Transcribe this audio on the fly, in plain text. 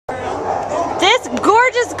This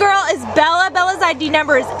gorgeous girl is Bella. Bella's ID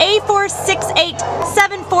number is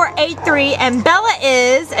A4687483, and Bella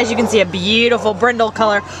is, as you can see, a beautiful brindle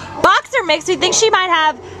color boxer mix. We think she might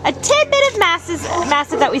have a tidbit of massive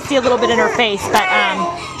that we see a little bit in her face, but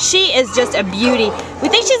she is just a beauty. We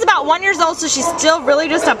think she's about 1 year old, so she's still really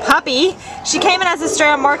just a puppy. She came in as a stray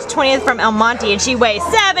on March 20th from Monte, and she weighs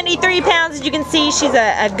 73 pounds. As you can see, she's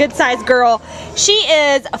a good-sized girl. She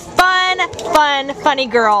is a funny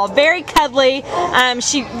girl, very cuddly.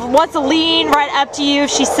 She wants to lean right up to you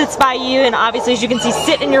if she sits by you, and obviously, as you can see,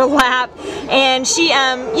 sit in your lap. And she,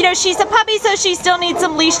 you know, she's a puppy, so she still needs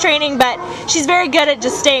some leash training, but she's very good at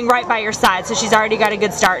just staying right by your side, so she's already got a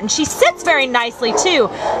good start. And she sits very nicely too.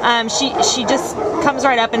 She just comes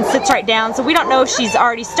right up and sits right down, so we don't know if she's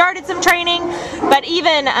already started some training, but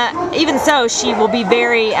even so, she will be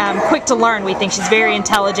very quick to learn. We think she's very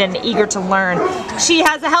intelligent and eager to learn. She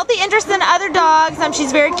has a healthy interest in other dogs.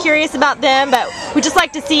 She's very curious about them, but we just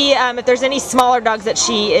like to see if there's any smaller dogs that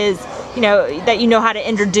she is, that you know how to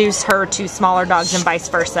introduce her to smaller dogs and vice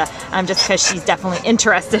versa, just because she's definitely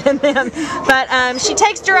interested in them. But she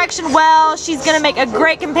takes direction well. She's going to make a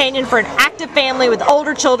great companion for an active family with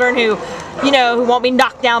older children who won't be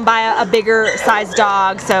knocked down by a bigger sized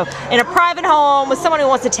dog. So in a private home with someone who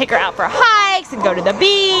wants to take her out for hikes and go to the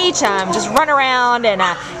beach, just run around and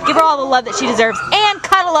give her all the love that she deserves, and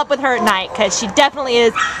cuddle up with her at night, because she definitely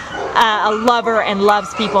is a lover and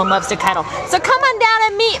loves people and loves to cuddle. So come on down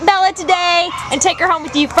and meet Bella today and take her home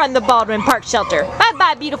with you from the Baldwin Park Shelter. Bye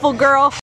bye, beautiful girl.